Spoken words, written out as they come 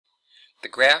The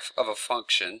graph of a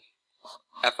function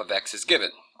f of x is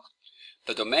given.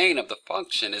 The domain of the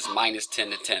function is minus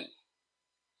 10 to 10.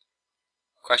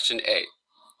 Question A.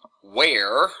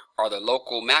 Where are the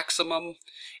local maximum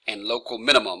and local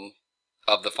minimum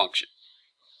of the function?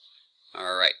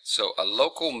 Alright, so a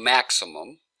local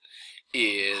maximum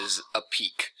is a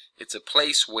peak. It's a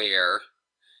place where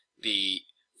the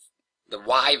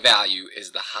y value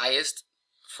is the highest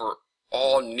for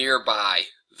all nearby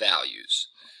values.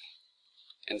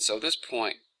 And so this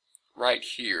point right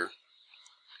here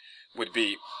would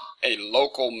be a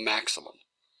local maximum.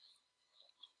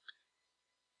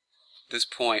 This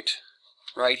point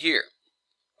right here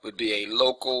would be a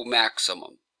local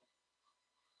maximum.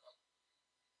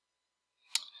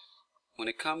 When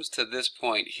it comes to this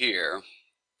point here,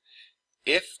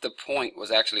 if the point was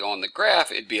actually on the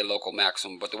graph, it'd be a local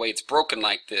maximum, but the way it's broken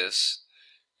like this,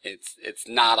 it's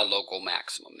not a local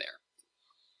maximum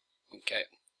there. Okay.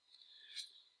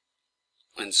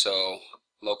 And so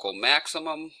local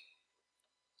maximum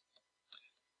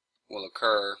will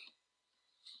occur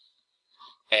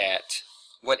at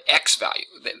what x value?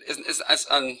 It's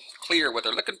unclear what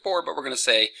they're looking for, but we're going to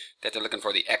say that they're looking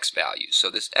for the x value. So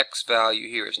this x value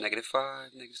here is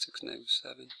 -5, -6,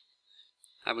 -7.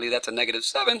 I believe that's a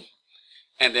 -7.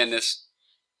 And then this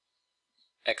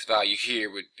x value here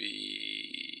would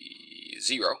be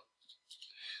 0.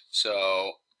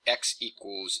 So x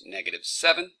equals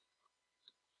 -7.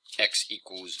 X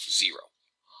equals 0.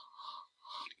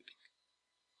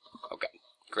 Okay,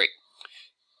 great.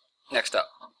 Next up,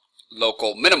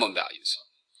 local minimum values.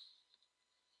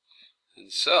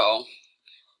 And so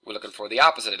we're looking for the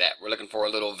opposite of that. We're looking for a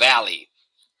little valley.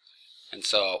 And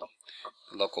so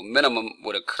the local minimum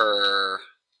would occur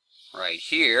right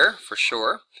here for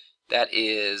sure. That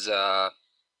is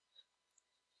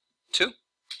 2.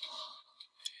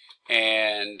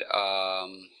 And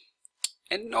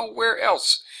nowhere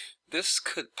else. This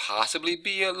could possibly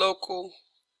be a local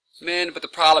min, but the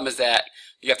problem is that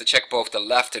you have to check both the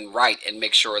left and right and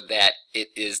make sure that it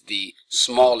is the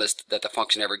smallest that the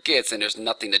function ever gets, and there's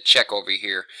nothing to check over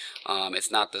here.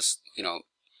 It's not this,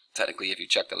 technically if you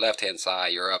check the left hand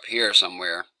side, you're up here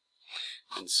somewhere.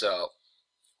 And so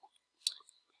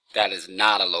that is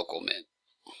not a local min.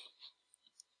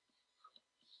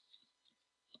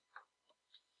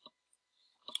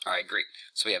 Alright, great.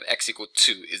 So we have x equal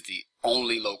 2 is the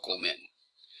only local min.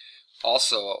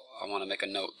 Also, I want to make a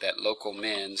note that local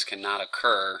mins cannot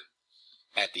occur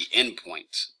at the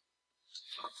endpoint.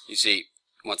 You see,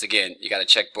 once again, you got to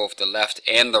check both the left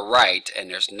and the right,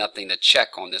 and there's nothing to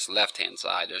check on this left-hand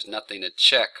side. There's nothing to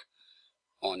check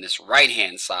on this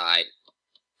right-hand side,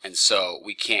 and so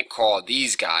we can't call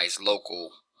these guys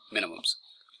local minimums.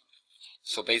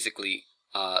 So basically,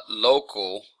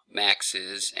 local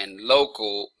maxes and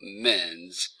local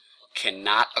mins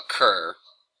cannot occur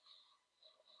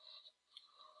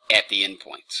at the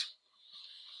endpoints.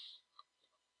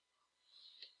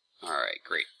 Alright,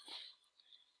 great.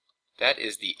 That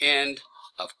is the end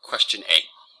of question A.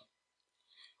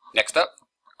 Next up,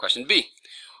 question B.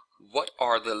 What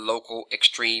are the local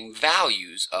extreme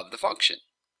values of the function?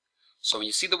 So when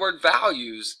you see the word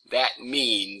values, that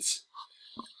means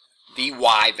the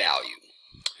y value.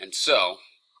 And so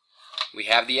we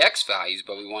have the x values,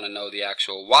 but we want to know the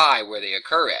actual y, where they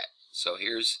occur at. So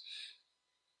here's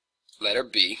letter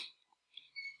B.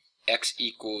 X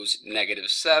equals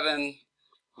 -7.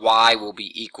 Y will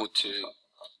be equal to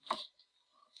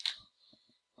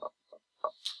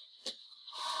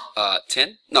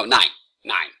 10? No, 9.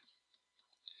 9.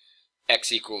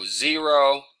 X equals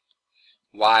 0.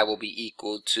 Y will be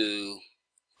equal to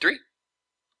 3.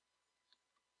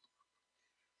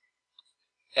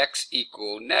 X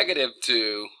equal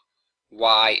 -2.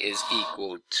 Y is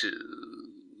equal to...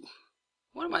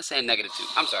 What am I saying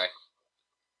 -2? I'm sorry.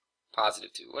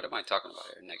 +2. What am I talking about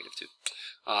here?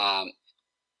 -2.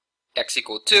 X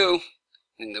equal 2,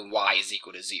 and then y is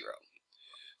equal to 0.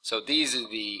 So these are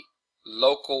the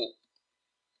local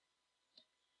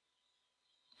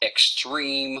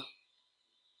extreme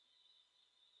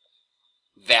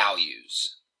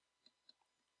values.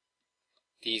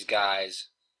 These guys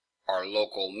are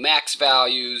local max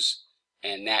values,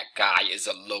 and that guy is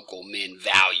a local min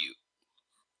value.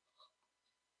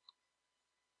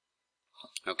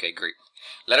 Okay, great.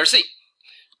 Letter C.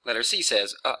 Letter C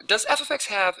says, does f of x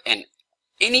have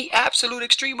any absolute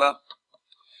extrema?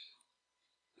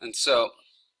 And so,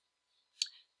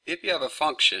 if you have a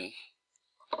function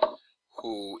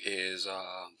who is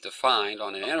defined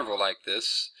on an interval like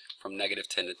this, from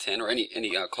 -10 to 10, or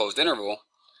any closed interval,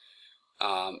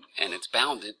 and it's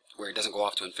bounded where it doesn't go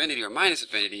off to infinity or minus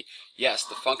infinity, yes,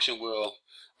 the function will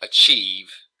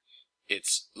achieve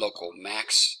its local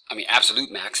max, absolute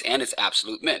max, and its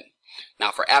absolute min.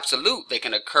 Now for absolute, they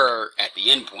can occur at the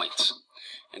endpoints.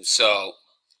 And so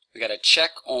we got to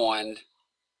check on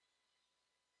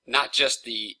not just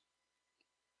the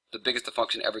biggest the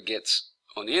function ever gets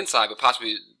on the inside, but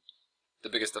possibly the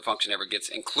biggest the function ever gets,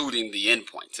 including the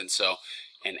endpoints. And so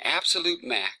an absolute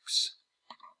max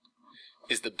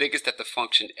is the biggest that the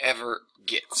function ever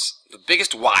gets, the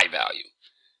biggest y value.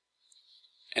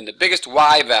 And the biggest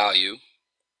y value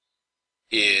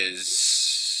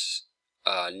is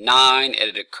 9, and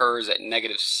it occurs at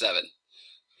 -7.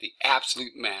 The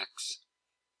absolute max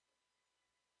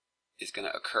is going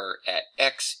to occur at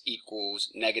x equals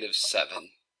 -7.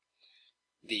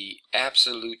 The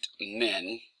absolute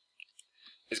min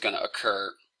is going to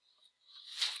occur,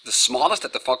 the smallest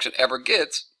that the function ever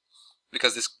gets,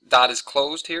 because this dot is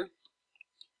closed here,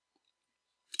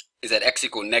 is at x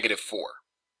equals -4.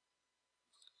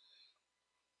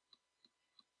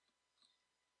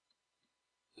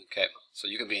 Okay, so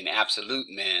you can be an absolute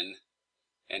min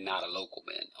and not a local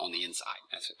min on the inside.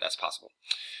 That's possible.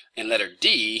 In letter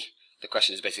D, the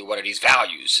question is basically, what are these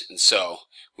values? And so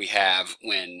we have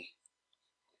when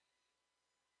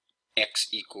x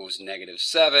equals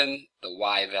 -7, the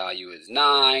y value is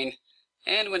 9,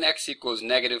 and when x equals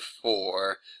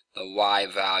 -4, the y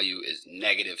value is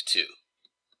 -2.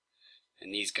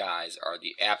 And these guys are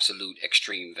the absolute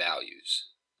extreme values.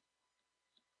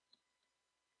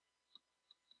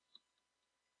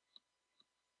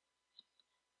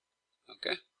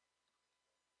 Okay.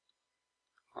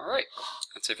 All right.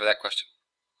 That's it for that question.